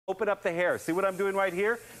Open up the hair. See what I'm doing right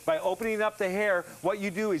here? By opening up the hair, what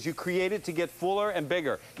you do is you create it to get fuller and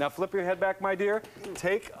bigger. Now flip your head back, my dear.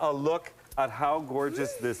 Take a look at how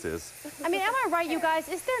gorgeous this is. I mean, am I right, you guys?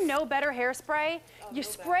 Is there no better hairspray? You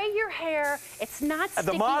spray your hair, it's not sticky,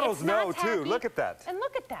 The models it's not know, tacky. too. Look at that. And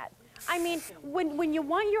look at that. I mean, when you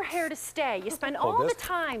want your hair to stay, you spend all the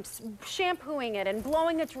time shampooing it and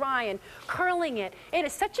blowing it dry and curling it. It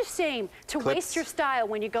is such a shame to waste your style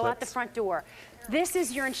when you go out the front door. This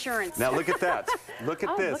is your insurance. Now look at that. Look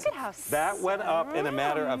at this. Look at how that went up in a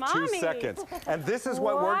matter of 2 seconds. And this is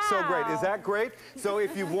what works so great. Is that great? So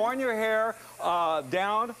if you've worn your hair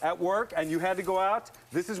down at work and you had to go out,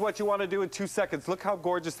 this is what you want to do in 2 seconds. Look how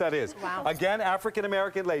gorgeous that is. Wow. Again,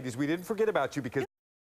 African-American ladies, we didn't forget about you because